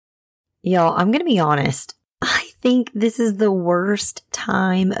Y'all, I'm going to be honest. I think this is the worst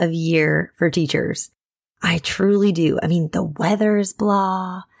time of year for teachers. I truly do. I mean, the weather's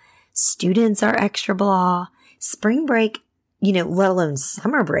blah. Students are extra blah. Spring break, let alone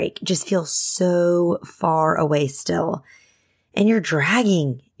summer break, just feels so far away still. And you're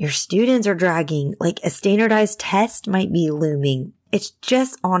dragging. Your students are dragging. Like a standardized test might be looming. It's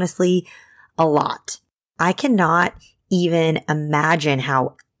just honestly a lot. I cannot even imagine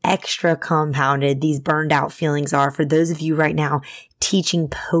how extra compounded these burned out feelings are for those of you right now teaching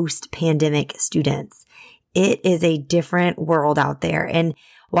post-pandemic students. It is a different world out there. And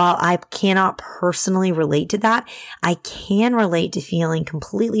while I cannot personally relate to that, I can relate to feeling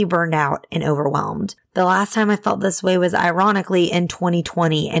completely burned out and overwhelmed. The last time I felt this way was ironically in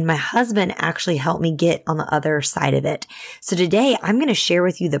 2020, and my husband actually helped me get on the other side of it. So today I'm going to share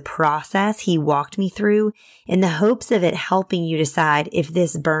with you the process he walked me through in the hopes of it helping you decide if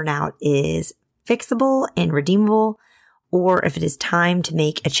this burnout is fixable and redeemable, or if it is time to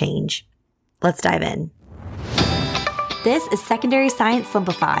make a change. Let's dive in. This is Secondary Science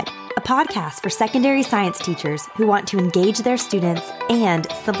Simplified, a podcast for secondary science teachers who want to engage their students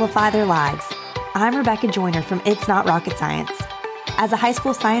and simplify their lives. I'm Rebecca Joyner from It's Not Rocket Science. As a high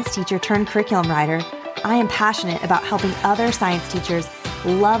school science teacher turned curriculum writer, I am passionate about helping other science teachers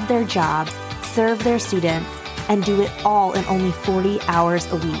love their jobs, serve their students, and do it all in only 40 hours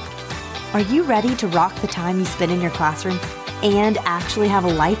a week. Are you ready to rock the time you spend in your classroom and actually have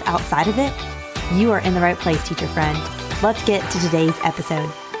a life outside of it? You are in the right place, teacher friend. Let's get to today's episode.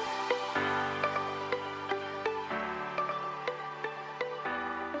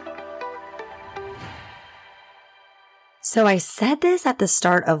 So I said this at the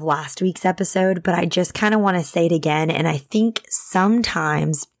start of last week's episode, but I just kind of want to say it again. And I think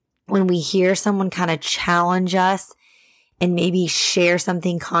sometimes when we hear someone kind of challenge us and maybe share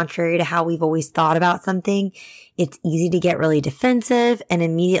something contrary to how we've always thought about something, it's easy to get really defensive and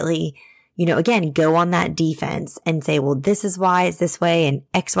immediately again, go on that defense and say, well, this is why it's this way and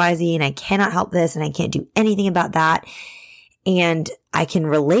X, Y, Z, and I cannot help this and I can't do anything about that. And I can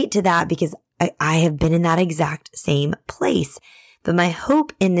relate to that because I have been in that exact same place. But my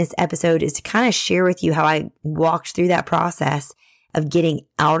hope in this episode is to kind of share with you how I walked through that process of getting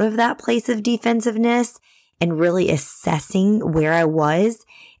out of that place of defensiveness and really assessing where I was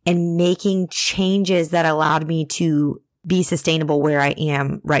and making changes that allowed me to be sustainable where I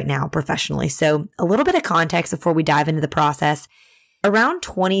am right now professionally. So a little bit of context before we dive into the process. Around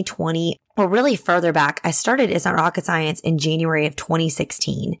 2020, or really further back, I started It's Not Rocket Science in January of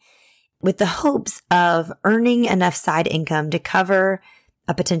 2016 with the hopes of earning enough side income to cover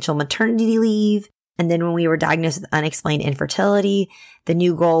a potential maternity leave. And then when we were diagnosed with unexplained infertility, the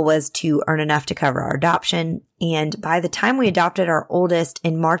new goal was to earn enough to cover our adoption. And by the time we adopted our oldest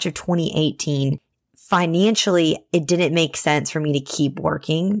in March of 2018, financially, it didn't make sense for me to keep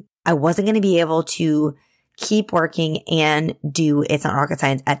working. I wasn't going to be able to keep working and do It's Not Rocket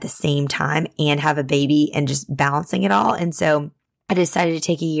Science at the same time and have a baby and just balancing it all. And so I decided to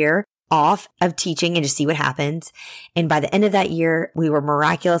take a year off of teaching and just see what happens. And by the end of that year, we were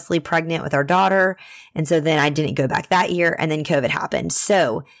miraculously pregnant with our daughter. And so then I didn't go back that year, and then COVID happened.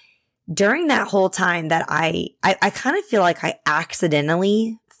 So during that whole time that I kind of feel like I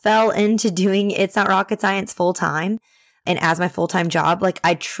accidentally fell into doing It's Not Rocket Science full time and as my full-time job. Like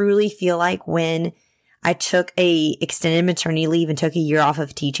I truly feel like when I took a extended maternity leave and took a year off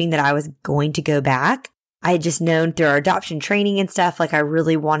of teaching that I was going to go back. I had just known through our adoption training and stuff, like I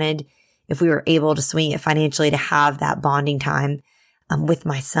really wanted, if we were able to swing it financially, to have that bonding time with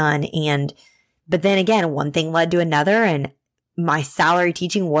my son. But then again, one thing led to another, and my salary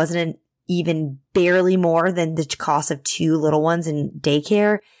teaching wasn't even barely more than the cost of 2 little ones in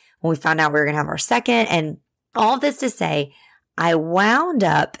daycare when we found out we were going to have our second. And all of this to say, I wound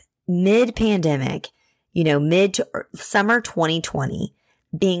up mid-pandemic, mid to summer 2020,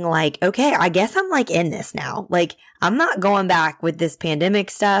 being like, okay, I guess I'm like in this now. Like I'm not going back with this pandemic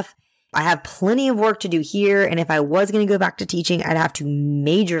stuff. I have plenty of work to do here. And if I was going to go back to teaching, I'd have to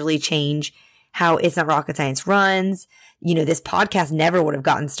majorly change how It's Not Rocket Science runs. This podcast never would have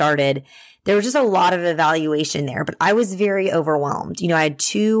gotten started. There was just a lot of evaluation there, but I was very overwhelmed. I had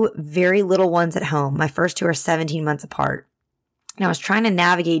 2 very little ones at home. My first 2 are 17 months apart. And I was trying to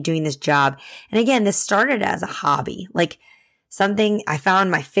navigate doing this job. And again, this started as a hobby, like something I found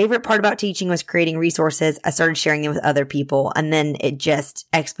my favorite part about teaching was creating resources. I started sharing them with other people, and then it just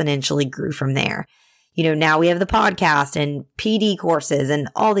exponentially grew from there. Now we have the podcast and PD courses and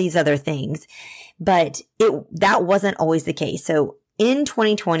all these other things, but that wasn't always the case. So in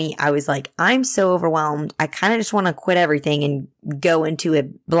 2020, I was like, I'm so overwhelmed. I kind of just want to quit everything and go into a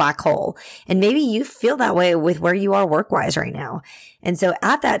black hole. And maybe you feel that way with where you are work-wise right now. And so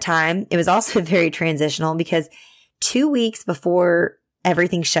at that time, it was also very transitional because 2 weeks before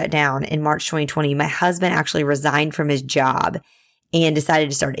everything shut down in March 2020, my husband actually resigned from his job and decided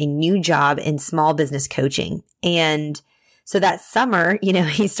to start a new job in small business coaching. And so that summer,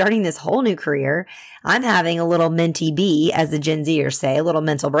 he's starting this whole new career. I'm having a little mentee B, as the Gen Zers say, a little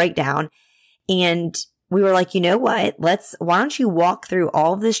mental breakdown. And we were like, you know what? Why don't you walk through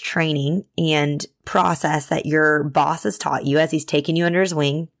all of this training and process that your boss has taught you as he's taken you under his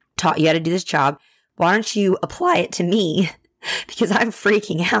wing, taught you how to do this job. Why don't you apply it to me? Because I'm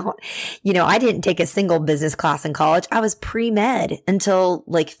freaking out. I didn't take a single business class in college. I was pre-med until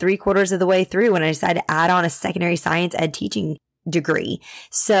like 3/4 of the way through when I decided to add on a secondary science ed teaching degree.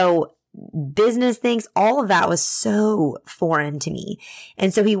 So business things, all of that was so foreign to me.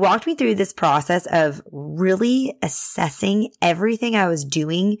 And so he walked me through this process of really assessing everything I was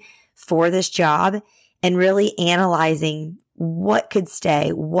doing for this job and really analyzing what could stay,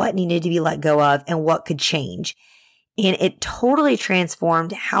 what needed to be let go of, and what could change. And it totally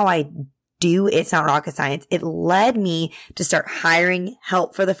transformed how I do It's Not Rocket Science. It led me to start hiring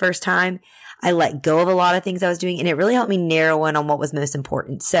help for the first time. I let go of a lot of things I was doing, and it really helped me narrow in on what was most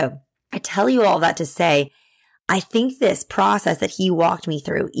important. So I tell you all that to say, I think this process that he walked me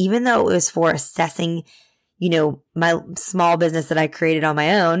through, even though it was for assessing, my small business that I created on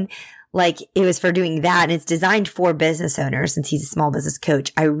my own, like it was for doing that, and it's designed for business owners since he's a small business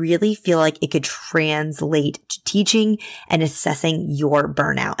coach. I really feel like it could translate to teaching and assessing your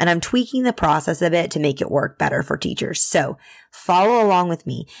burnout. And I'm tweaking the process a bit to make it work better for teachers. So follow along with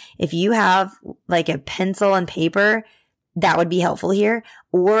me. If you have like a pencil and paper, that would be helpful here.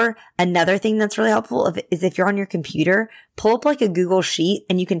 Or another thing that's really helpful is if you're on your computer, pull up like a Google sheet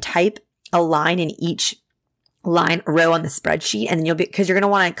and you can type a line in each row on the spreadsheet, and then because you're going to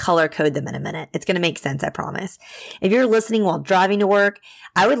want to color code them in a minute. It's going to make sense, I promise. If you're listening while driving to work,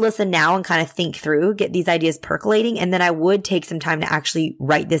 I would listen now and kind of think through, get these ideas percolating, and then I would take some time to actually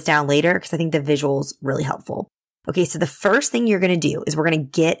write this down later because I think the visual's really helpful. Okay, so the first thing you're going to do is we're going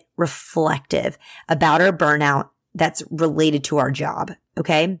to get reflective about our burnout that's related to our job.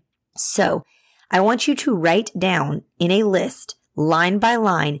 Okay, so I want you to write down in a list, line by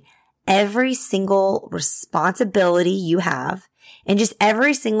line, every single responsibility you have and just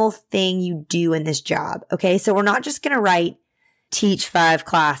every single thing you do in this job. Okay. So we're not just going to write teach 5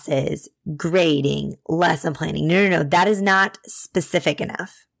 classes, grading, lesson planning. No. That is not specific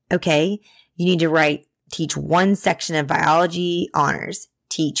enough. Okay. You need to write, teach 1 section of biology honors,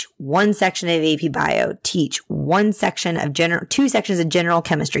 teach 1 section of AP bio, teach 1 section of 2 sections of general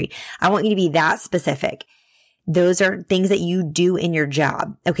chemistry. I want you to be that specific. Those are things that you do in your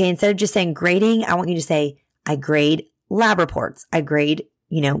job. Okay. Instead of just saying grading, I want you to say, I grade lab reports. I grade,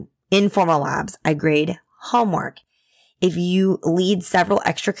 informal labs. I grade homework. If you lead several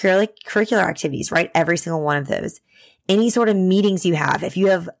extracurricular activities, write every single one of those. Any sort of meetings you have, if you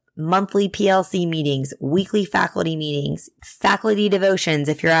have monthly PLC meetings, weekly faculty meetings, faculty devotions,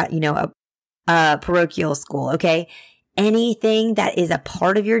 if you're at, a parochial school. Okay. Anything that is a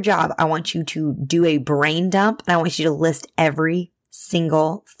part of your job, I want you to do a brain dump and I want you to list every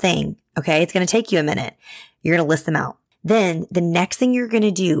single thing. Okay. It's going to take you a minute. You're going to list them out. Then the next thing you're going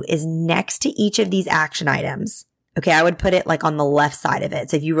to do is next to each of these action items. Okay. I would put it like on the left side of it.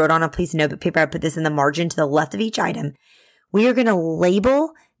 So if you wrote on a piece of notebook paper, I put this in the margin to the left of each item. We are going to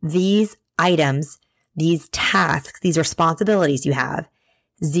label these items, these tasks, these responsibilities you have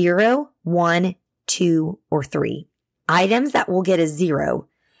 0, 1, 2, or 3. Items that will get a 0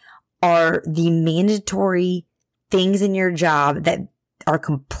 are the mandatory things in your job that are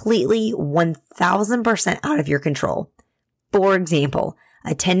completely 1000% out of your control. For example,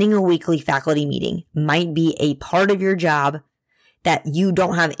 attending a weekly faculty meeting might be a part of your job that you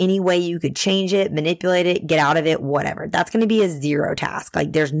don't have any way you could change it, manipulate it, get out of it, whatever. That's going to be a 0 task.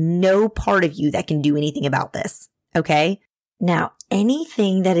 Like there's no part of you that can do anything about this. Okay. Now,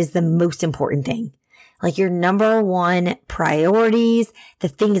 anything that is the most important thing, like your number 1 priorities, the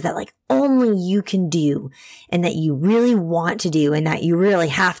things that like only you can do and that you really want to do and that you really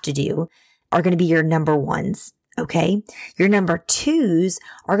have to do are going to be your number 1s. Okay. Your number 2s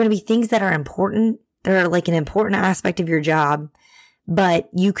are going to be things that are important. They're like an important aspect of your job, but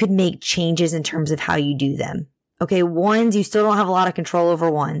you could make changes in terms of how you do them. Okay. 1s, you still don't have a lot of control over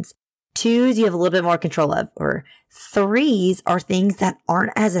 1s. 2s, you have a little bit more control of, or 3s are things that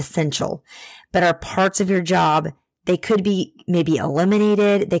aren't as essential, but are parts of your job. They could be maybe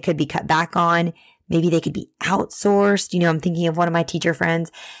eliminated. They could be cut back on. Maybe they could be outsourced. I'm thinking of one of my teacher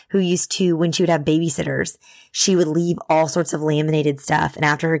friends who used to, when she would have babysitters, she would leave all sorts of laminated stuff. And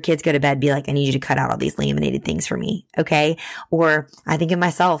after her kids go to bed, be like, I need you to cut out all these laminated things for me. Okay. Or I think of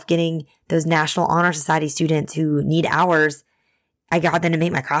myself getting those National Honor Society students who need hours. I got them to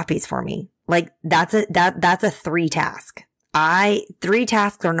make my copies for me. Like that's a 3 task. 3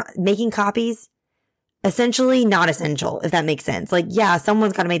 tasks are not, making copies, essentially not essential, if that makes sense. Like, yeah,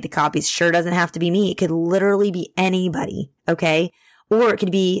 someone's got to make the copies. Sure doesn't have to be me. It could literally be anybody. Okay. Or it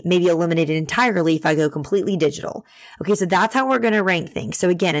could be maybe eliminated entirely if I go completely digital. Okay. So that's how we're going to rank things. So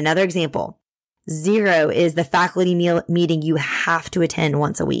again, another example, 0 is the faculty meeting you have to attend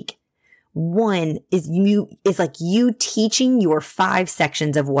once a week. 1 is like you teaching your 5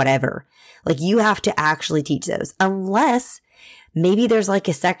 sections of whatever. Like you have to actually teach those, unless maybe there's like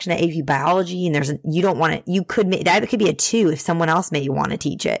a section of AP biology and that could be a 2 if someone else may want to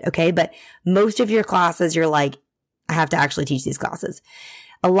teach it. Okay. But most of your classes, you're like, I have to actually teach these classes.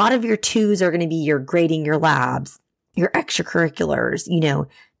 A lot of your 2s are going to be your grading, your labs, your extracurriculars,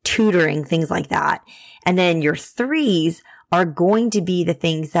 tutoring, things like that. And then your 3s are going to be the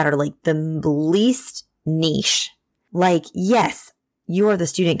things that are like the least niche. Like, yes, you are the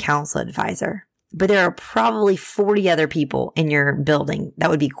student council advisor, but there are probably 40 other people in your building that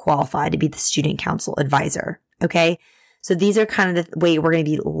would be qualified to be the student council advisor. Okay. So these are kind of the way we're going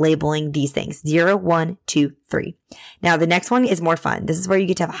to be labeling these things. 0, 1, 2, 3. Now the next one is more fun. This is where you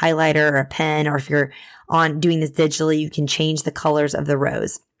get to have a highlighter or a pen, or if you're on doing this digitally, you can change the colors of the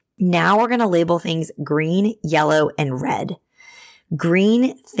rows. Now we're going to label things green, yellow, and red.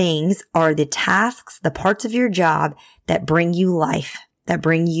 Green things are the tasks, the parts of your job that bring you life, that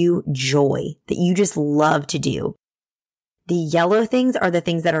bring you joy, that you just love to do. The yellow things are the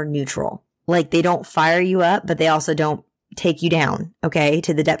things that are neutral. Like they don't fire you up, but they also don't take you down, okay,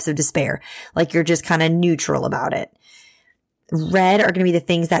 to the depths of despair. Like you're just kind of neutral about it. Red are going to be the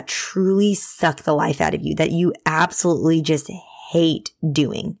things that truly suck the life out of you, that you absolutely just hate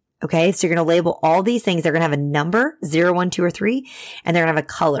doing. Okay. So you're going to label all these things. They're going to have a number, 0, 1, 2, or 3, and they're going to have a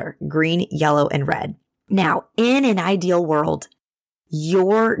color, green, yellow, and red. Now, in an ideal world,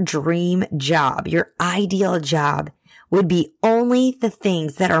 your dream job, your ideal job would be only the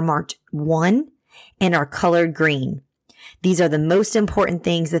things that are marked 1 and are colored green. These are the most important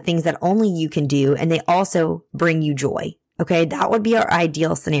things, the things that only you can do, and they also bring you joy. Okay. That would be our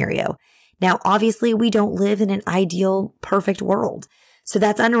ideal scenario. Now, obviously, we don't live in an ideal, perfect world. So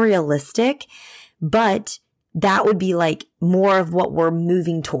that's unrealistic, but that would be like more of what we're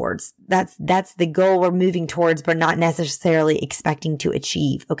moving towards. That's the goal we're moving towards, but not necessarily expecting to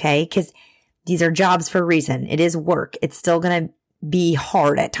achieve. Okay. Cause these are jobs for a reason. It is work. It's still going to be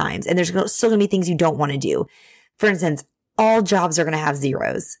hard at times. And there's still going to be things you don't want to do. For instance, all jobs are going to have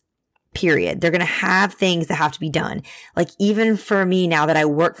 0s, period. They're going to have things that have to be done. Like even for me now that I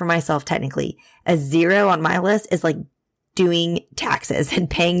work for myself, technically a 0 on my list is like doing taxes and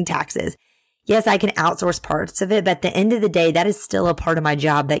paying taxes. Yes, I can outsource parts of it, but at the end of the day, that is still a part of my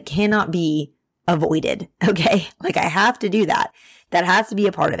job that cannot be avoided. Okay. Like I have to do that. That has to be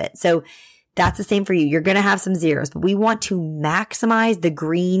a part of it. So that's the same for you. You're going to have some 0s, but we want to maximize the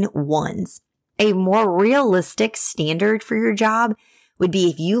green 1s. A more realistic standard for your job would be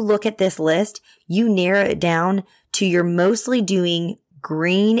if you look at this list, you narrow it down to you're mostly doing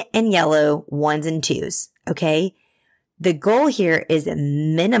green and yellow 1s and 2s. Okay. The goal here is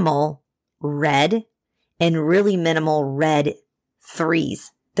minimal red and really minimal red 3s.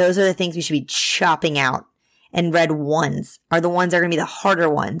 Those are the things we should be chopping out. And red 1s are the ones that are going to be the harder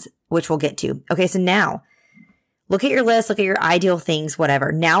ones, which we'll get to. Okay, so now look at your list, look at your ideal things,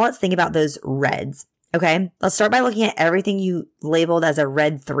 whatever. Now let's think about those reds. Okay, let's start by looking at everything you labeled as a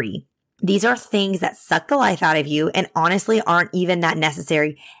red 3. These are things that suck the life out of you and honestly aren't even that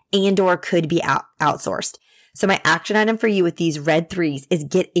necessary and or could be outsourced. So my action item for you with these red 3s is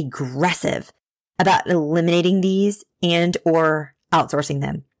get aggressive about eliminating these and or outsourcing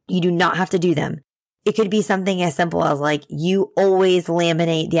them. You do not have to do them. It could be something as simple as like you always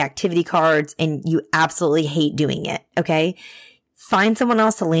laminate the activity cards and you absolutely hate doing it. Okay. Find someone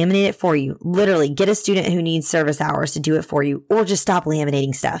else to laminate it for you. Literally get a student who needs service hours to do it for you, or just stop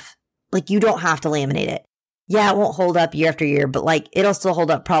laminating stuff. Like you don't have to laminate it. Yeah, it won't hold up year after year, but like it'll still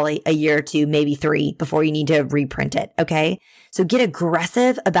hold up probably a year or 2, maybe 3 before you need to reprint it. Okay. So get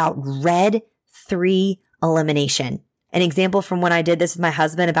aggressive about red 3 elimination. An example from when I did this with my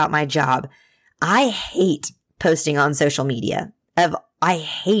husband about my job. I hate posting on social media. I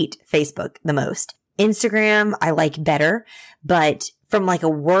hate Facebook the most. Instagram, I like better, but from like a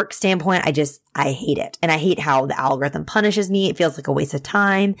work standpoint, I hate it. And I hate how the algorithm punishes me. It feels like a waste of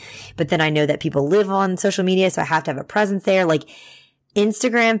time. But then I know that people live on social media, so I have to have a presence there. Like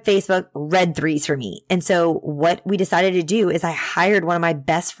Instagram, Facebook, red threes for me. And so what we decided to do is I hired one of my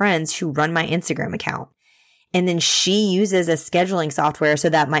best friends who run my Instagram account. And then she uses a scheduling software so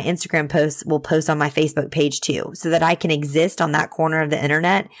that my Instagram posts will post on my Facebook page too, so that I can exist on that corner of the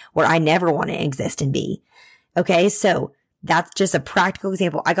internet where I never want to exist and be. Okay. So that's just a practical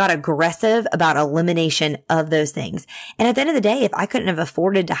example. I got aggressive about elimination of those things. And at the end of the day, if I couldn't have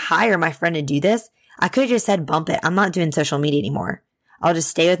afforded to hire my friend to do this, I could have just said, bump it. I'm not doing social media anymore. I'll just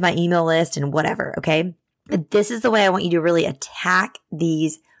stay with my email list and whatever. Okay. But this is the way I want you to really attack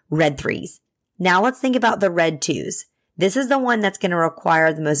these red threes. Now let's think about the red twos. This is the one that's going to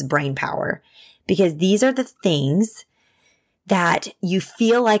require the most brain power, because these are the things that you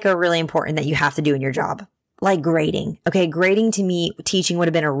feel like are really important that you have to do in your job. Like grading. Okay. Grading to me, teaching would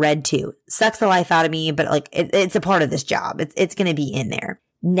have been a red two. Sucks the life out of me, but like it's a part of this job. It's going to be in there.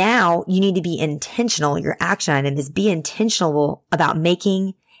 Now you need to be intentional. Your action item is be intentional about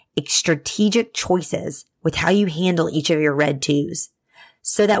making strategic choices with how you handle each of your red twos,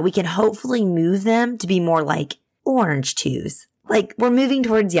 so that we can hopefully move them to be more like orange twos. Like we're moving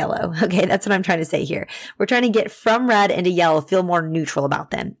towards yellow. Okay. That's what I'm trying to say here. We're trying to get from red into yellow, feel more neutral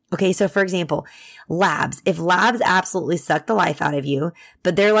about them. Okay. So for example, labs, if labs absolutely suck the life out of you,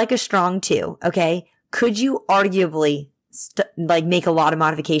 but they're like a strong two. Okay. Could you arguably like make a lot of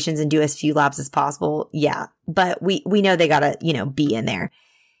modifications and do as few labs as possible? Yeah. But we know they gotta, be in there.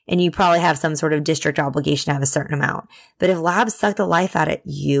 And you probably have some sort of district obligation to have a certain amount. But if labs suck the life out of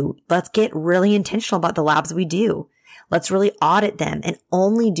you, let's get really intentional about the labs we do. Let's really audit them and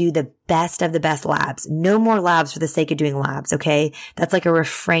only do the best of the best labs. No more labs for the sake of doing labs, okay? That's like a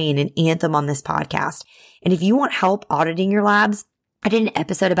refrain, an anthem on this podcast. And if you want help auditing your labs, I did an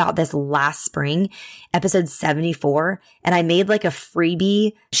episode about this last spring, episode 74, and I made like a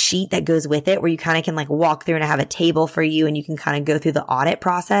freebie sheet that goes with it where you kind of can like walk through and I have a table for you and you can kind of go through the audit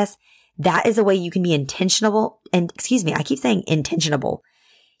process. That is a way you can be intentional. And I keep saying intentionable.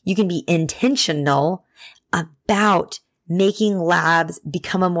 You can be intentional about making labs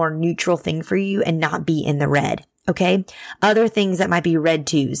become a more neutral thing for you and not be in the red. Okay. Other things that might be red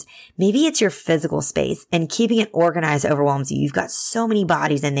twos. Maybe it's your physical space and keeping it organized overwhelms you. You've got so many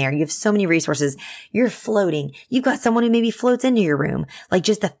bodies in there. You have so many resources. You're floating. You've got someone who maybe floats into your room. Like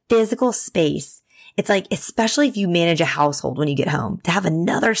just the physical space. It's like, especially if you manage a household when you get home, to have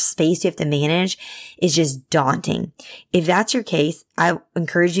another space you have to manage is just daunting. If that's your case, I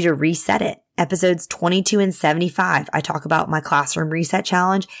encourage you to reset it. Episodes 22 and 75, I talk about my classroom reset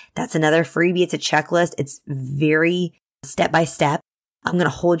challenge. That's another freebie. It's a checklist. It's very step by step. I'm going to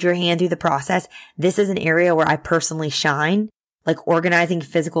hold your hand through the process. This is an area where I personally shine. Like organizing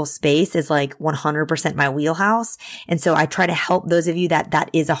physical space is like 100% my wheelhouse. And so I try to help those of you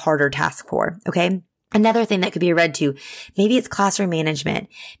that is a harder task for. Okay. Another thing that could be a red too. Maybe it's classroom management.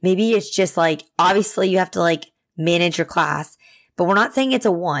 Maybe it's just like, obviously you have to like manage your class. But we're not saying it's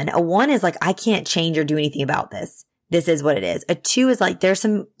a one. A one is like, I can't change or do anything about this. This is what it is. A two is like, there's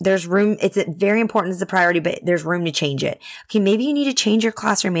room. It's very important as a priority, but there's room to change it. Okay. Maybe you need to change your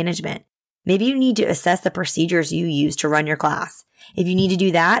classroom management. Maybe you need to assess the procedures you use to run your class. If you need to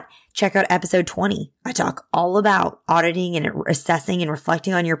do that, check out episode 20. I talk all about auditing and assessing and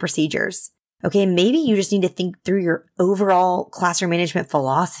reflecting on your procedures. Okay. Maybe you just need to think through your overall classroom management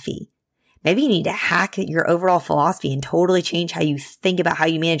philosophy. Maybe you need to hack your overall philosophy and totally change how you think about how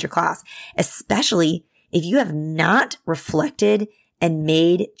you manage your class, especially if you have not reflected and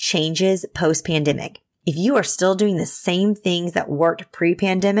made changes post-pandemic. If you are still doing the same things that worked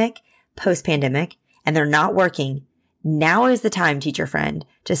pre-pandemic, post-pandemic, and they're not working, now is the time, teacher friend,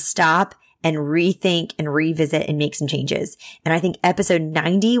 to stop and rethink and revisit and make some changes. And I think episode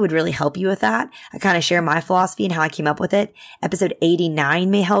 90 would really help you with that. I kind of share my philosophy and how I came up with it. Episode 89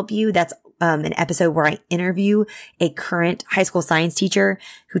 may help you. That's an episode where I interview a current high school science teacher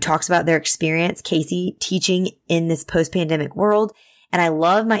who talks about their experience, Casey, teaching in this post-pandemic world. And I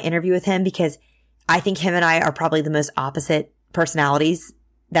love my interview with him because I think him and I are probably the most opposite personalities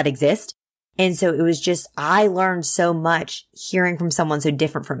that exist. And so it was just, I learned so much hearing from someone so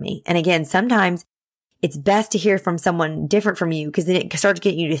different from me. And again, sometimes it's best to hear from someone different from you because then it starts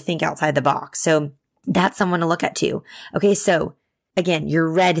getting you to think outside the box. So that's someone to look at too. Okay. So again, your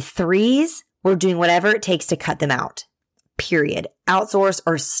red threes, we're doing whatever it takes to cut them out. Period. Outsource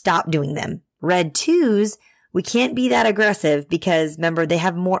or stop doing them. Red twos, we can't be that aggressive because remember, they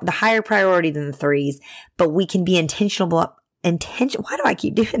have the higher priority than the threes, but we can be intentional Why do I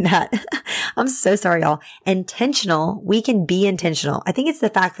keep doing that? I'm so sorry, y'all. Intentional. We can be intentional. I think it's the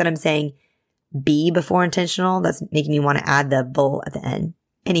fact that I'm saying be before intentional that's making me want to add the bull at the end.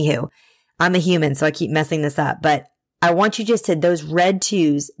 Anywho, I'm a human, so I keep messing this up, but I want you just to, those red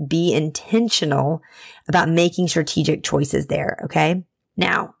twos, be intentional about making strategic choices there. Okay.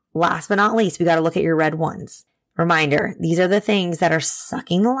 Now, last but not least, we got to look at your red ones. Reminder, these are the things that are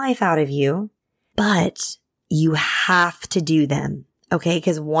sucking the life out of you, but you have to do them. Okay.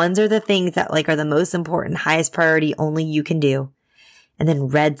 Because ones are the things that are the most important, highest priority, only you can do. And then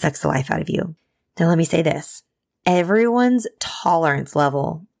red sucks the life out of you. Now, let me say this. Everyone's tolerance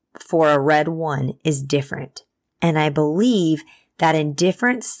level for a red one is different. And I believe that in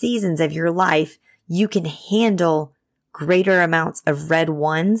different seasons of your life, you can handle greater amounts of red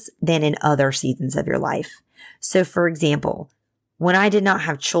ones than in other seasons of your life. So for example, when I did not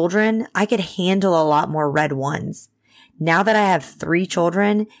have children, I could handle a lot more red ones. Now that I have 3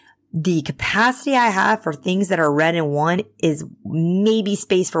 children, the capacity I have for things that are red and 1 is maybe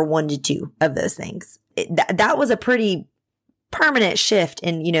space for 1 to 2 of those things. That was a pretty permanent shift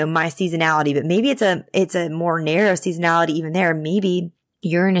in, my seasonality, but maybe it's a more narrow seasonality even there. Maybe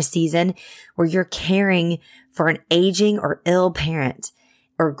you're in a season where you're caring for an aging or ill parent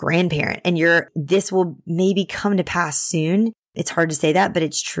or grandparent, and this will maybe come to pass soon. It's hard to say that, but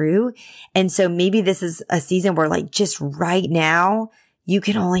it's true. And so maybe this is a season where just right now, you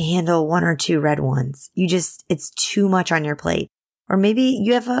can only handle 1 or 2 red ones. It's too much on your plate. Or maybe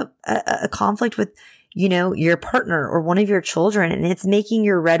you have a conflict with, your partner or one of your children, and it's making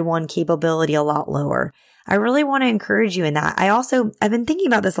your red one capability a lot lower. I really want to encourage you in that. I've been thinking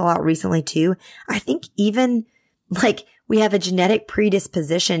about this a lot recently too. I think even we have a genetic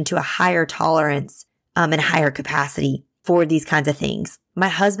predisposition to a higher tolerance, and higher capacity for these kinds of things. My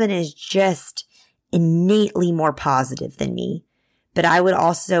husband is just innately more positive than me, but I would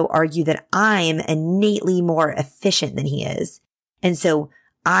also argue that I'm innately more efficient than he is. And so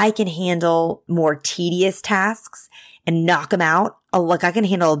I can handle more tedious tasks and knock them out. I can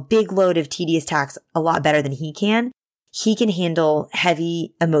handle a big load of tedious tasks a lot better than he can. He can handle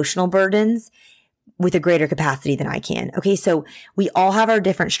heavy emotional burdens with a greater capacity than I can. Okay. So we all have our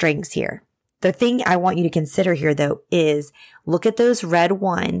different strengths here. The thing I want you to consider here though is look at those red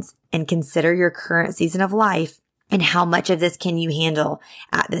ones and consider your current season of life and how much of this can you handle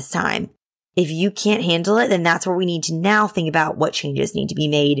at this time. If you can't handle it, then that's where we need to now think about what changes need to be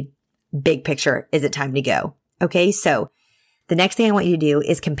made. Big picture, is it time to go? Okay, so the next thing I want you to do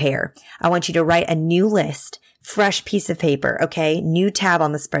is compare. I want you to write a new list, fresh piece of paper, okay? New tab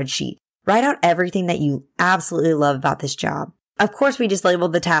on the spreadsheet. Write out everything that you absolutely love about this job. Of course, we just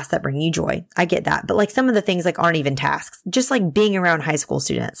labeled the tasks that bring you joy. I get that. But some of the things aren't even tasks. Just being around high school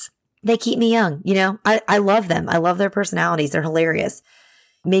students. They keep me young, I love them. I love their personalities. They're hilarious.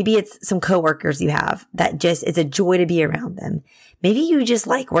 Maybe it's some coworkers you have that it's a joy to be around them. Maybe you just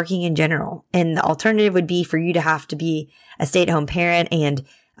like working in general. And the alternative would be for you to have to be a stay-at-home parent and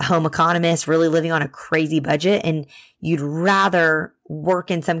a home economist, really living on a crazy budget. And you'd rather work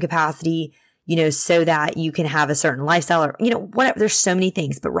in some capacity, so that you can have a certain lifestyle or, whatever. There's so many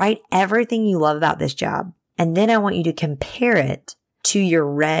things, but write everything you love about this job. And then I want you to compare it to your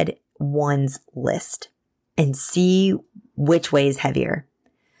red ones list and see which way is heavier.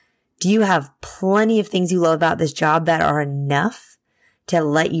 Do you have plenty of things you love about this job that are enough to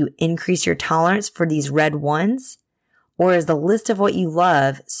let you increase your tolerance for these red ones? Or is the list of what you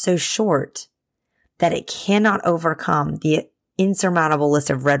love so short that it cannot overcome the insurmountable list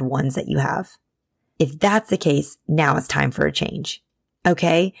of red ones that you have? If that's the case, now it's time for a change.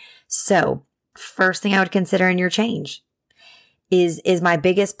 Okay. So first thing I would consider in your change is my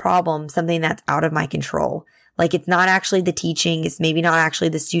biggest problem something that's out of my control? It's not actually the teaching. It's maybe not actually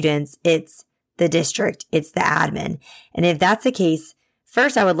the students. It's the district. It's the admin. And if that's the case,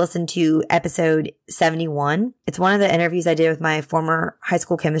 first I would listen to episode 71. It's one of the interviews I did with my former high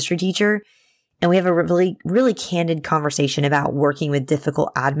school chemistry teacher. And we have a really, really candid conversation about working with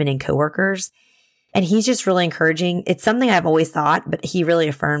difficult admin and coworkers. And he's just really encouraging. It's something I've always thought, but he really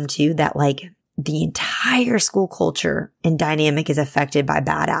affirmed too that the entire school culture and dynamic is affected by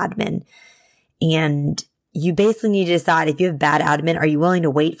bad admin. And you basically need to decide if you have bad admin, are you willing to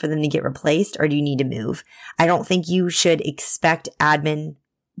wait for them to get replaced or do you need to move? I don't think you should expect admin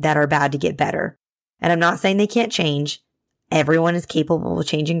that are bad to get better. And I'm not saying they can't change. Everyone is capable of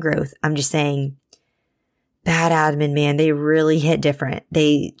change and growth. I'm just saying bad admin, man, they really hit different.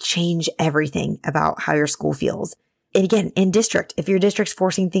 They change everything about how your school feels. And again, in district, if your district's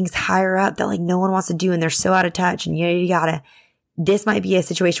forcing things higher up that no one wants to do and they're so out of touch and you gotta, this might be a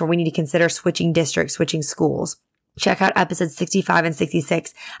situation where we need to consider switching districts, switching schools. Check out episodes 65 and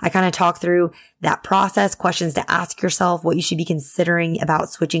 66. I kind of talk through that process, questions to ask yourself, what you should be considering about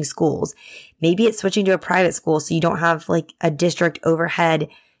switching schools. Maybe it's switching to a private school so you don't have like a district overhead,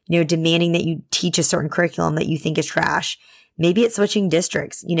 demanding that you teach a certain curriculum that you think is trash. Maybe it's switching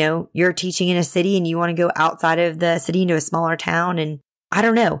districts. You're teaching in a city and you want to go outside of the city into a smaller town. And I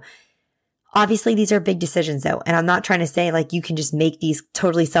don't know. Obviously, these are big decisions though. And I'm not trying to say like you can just make these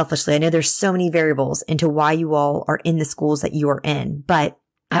totally selfishly. I know there's so many variables into why you all are in the schools that you are in. But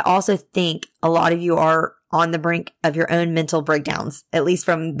I also think a lot of you are on the brink of your own mental breakdowns, at least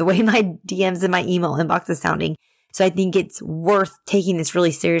from the way my DMs and my email inbox is sounding. So I think it's worth taking this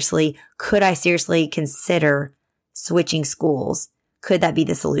really seriously. Could I seriously consider switching schools? Could that be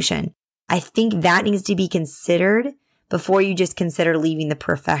the solution? I think that needs to be considered before you just consider leaving the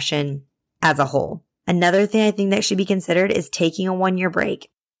profession as a whole. Another thing I think that should be considered is taking a 1-year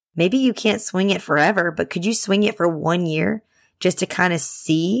break. Maybe you can't swing it forever, but could you swing it for 1 year just to kind of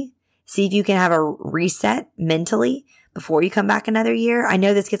see if you can have a reset mentally before you come back another year? I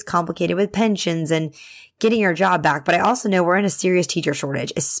know this gets complicated with pensions and getting your job back, but I also know we're in a serious teacher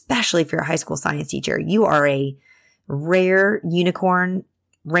shortage, especially if you're a high school science teacher. You are a rare unicorn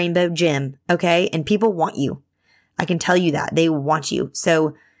rainbow gem, okay? And people want you. I can tell you that. They want you.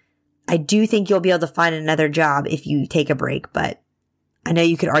 So I do think you'll be able to find another job if you take a break, but I know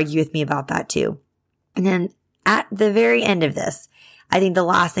you could argue with me about that too. And then at the very end of this, I think the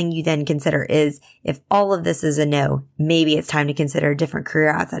last thing you then consider is if all of this is a no, maybe it's time to consider a different career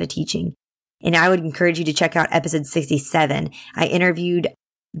outside of teaching. And I would encourage you to check out episode 67. I interviewed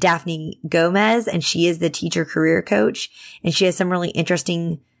Daphne Gomez, and she is the teacher career coach, and she has some really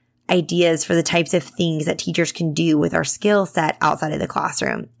interesting ideas for the types of things that teachers can do with our skill set outside of the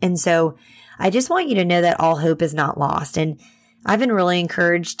classroom. And so I just want you to know that all hope is not lost. And I've been really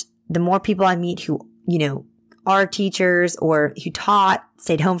encouraged. The more people I meet who, are teachers or who taught,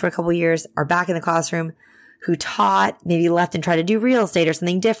 stayed home for a couple of years, are back in the classroom, who taught, maybe left and tried to do real estate or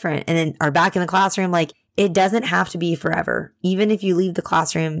something different, and then are back in the classroom, like it doesn't have to be forever. Even if you leave the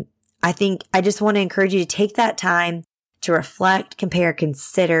classroom, I just want to encourage you to take that time to reflect, compare,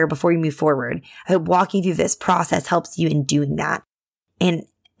 consider before you move forward. I hope walking through this process helps you in doing that. And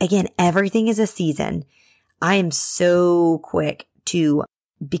again, everything is a season. I am so quick to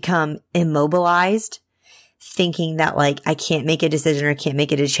become immobilized, thinking that like I can't make a decision or can't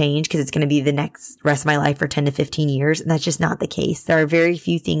make it a change because it's going to be the next rest of my life for 10 to 15 years. And that's just not the case. There are very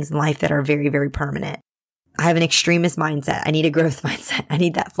few things in life that are very, very permanent. I have an extremist mindset. I need a growth mindset. I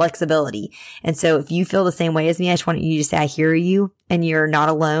need that flexibility. And so if you feel the same way as me, I just want you to say, I hear you and you're not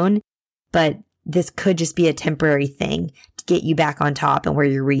alone, but this could just be a temporary thing to get you back on top and where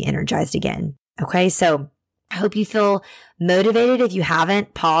you're re-energized again. Okay. So I hope you feel motivated. If you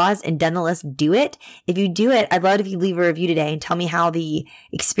haven't, pause and done the list, do it. If you do it, I'd love it if you leave a review today and tell me how the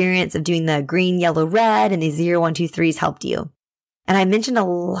experience of doing the green, yellow, red and the 0, 1, 2, 3s helped you. And I mentioned a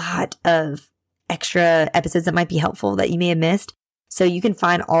lot of extra episodes that might be helpful that you may have missed. So you can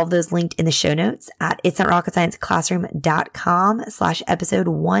find all of those linked in the show notes at itsnotrocketscienceclassroom.com/episode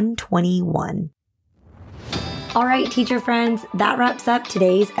 121. All right, teacher friends, that wraps up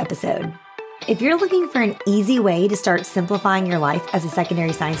today's episode. If you're looking for an easy way to start simplifying your life as a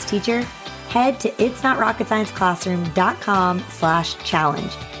secondary science teacher, head to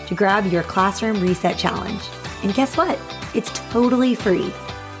itsnotrocketscienceclassroom.com/challenge to grab your classroom reset challenge. And guess what? It's totally free.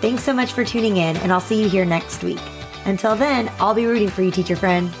 Thanks so much for tuning in, and I'll see you here next week. Until then, I'll be rooting for you, teacher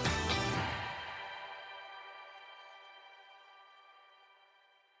friend.